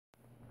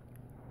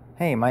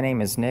Hey, my name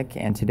is Nick,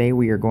 and today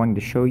we are going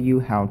to show you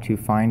how to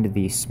find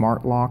the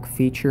Smart Lock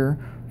feature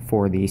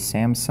for the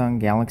Samsung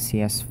Galaxy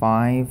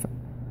S5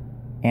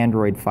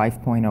 Android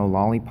 5.0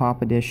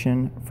 Lollipop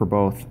edition for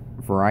both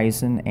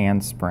Verizon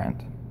and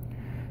Sprint.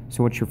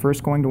 So what you're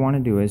first going to want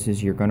to do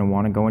is you're going to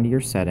want to go into your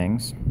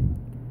settings.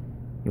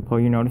 You'll pull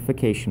your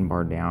notification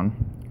bar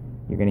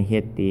down. You're going to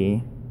hit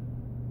the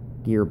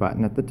gear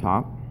button at the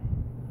top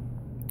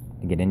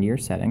to get into your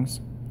settings.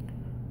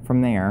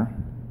 From there,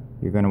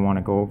 you're going to want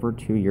to go over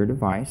to your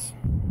device.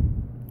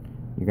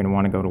 You're going to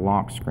want to go to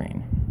lock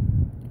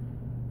screen.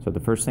 So the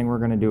first thing we're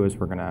going to do is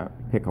we're going to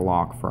pick a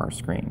lock for our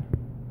screen.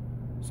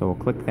 So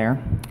we'll click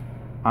there.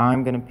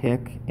 I'm going to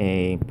pick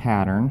a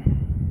pattern.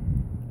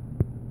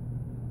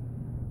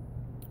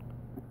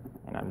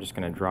 And I'm just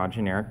going to draw a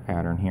generic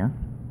pattern here.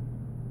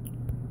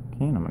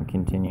 Okay, and I'm going to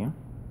continue.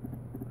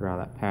 Draw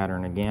that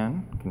pattern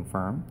again,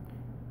 confirm.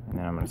 And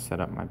then I'm going to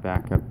set up my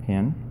backup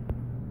pin.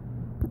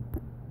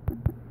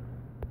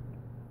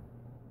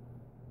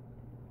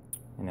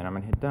 And then I'm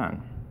going to hit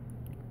done.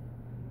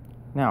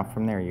 Now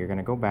from there you're going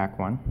to go back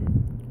one.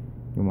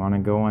 You want to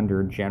go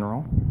under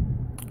General,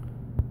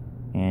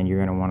 and you're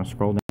going to want to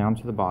scroll down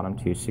to the bottom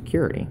to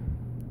Security.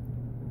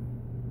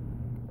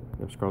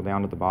 You'll scroll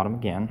down to the bottom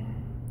again.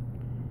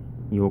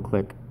 You will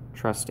click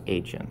Trust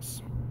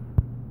Agents.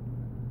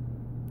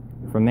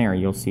 From there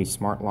you'll see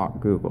Smart Lock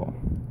Google.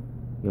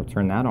 You'll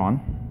turn that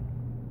on,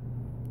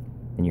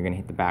 and you're going to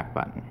hit the back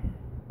button.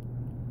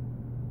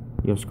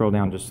 You'll scroll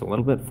down just a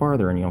little bit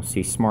farther and you'll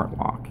see Smart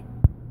Lock.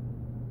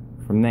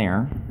 From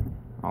there,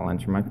 I'll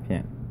enter my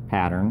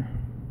pattern.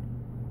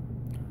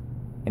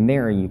 And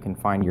there you can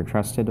find your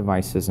trusted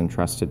devices and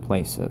trusted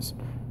places.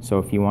 So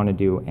if you want to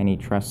do any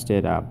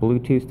trusted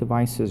Bluetooth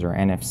devices or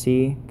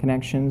NFC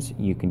connections,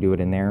 you can do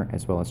it in there,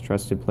 as well as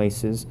trusted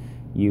places.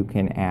 You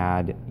can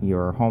add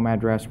your home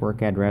address,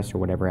 work address, or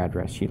whatever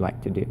address you'd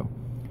like to do.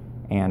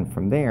 And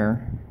from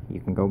there, you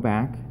can go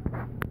back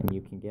and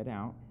you can get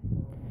out.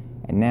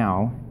 And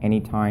now,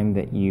 anytime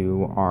that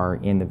you are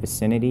in the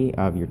vicinity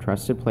of your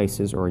trusted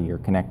places or you're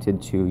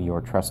connected to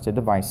your trusted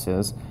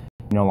devices,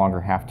 you no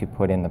longer have to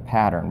put in the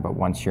pattern. But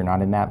once you're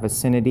not in that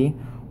vicinity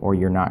or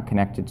you're not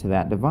connected to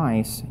that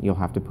device, you'll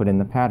have to put in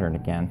the pattern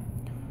again.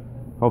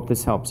 Hope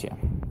this helps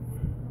you.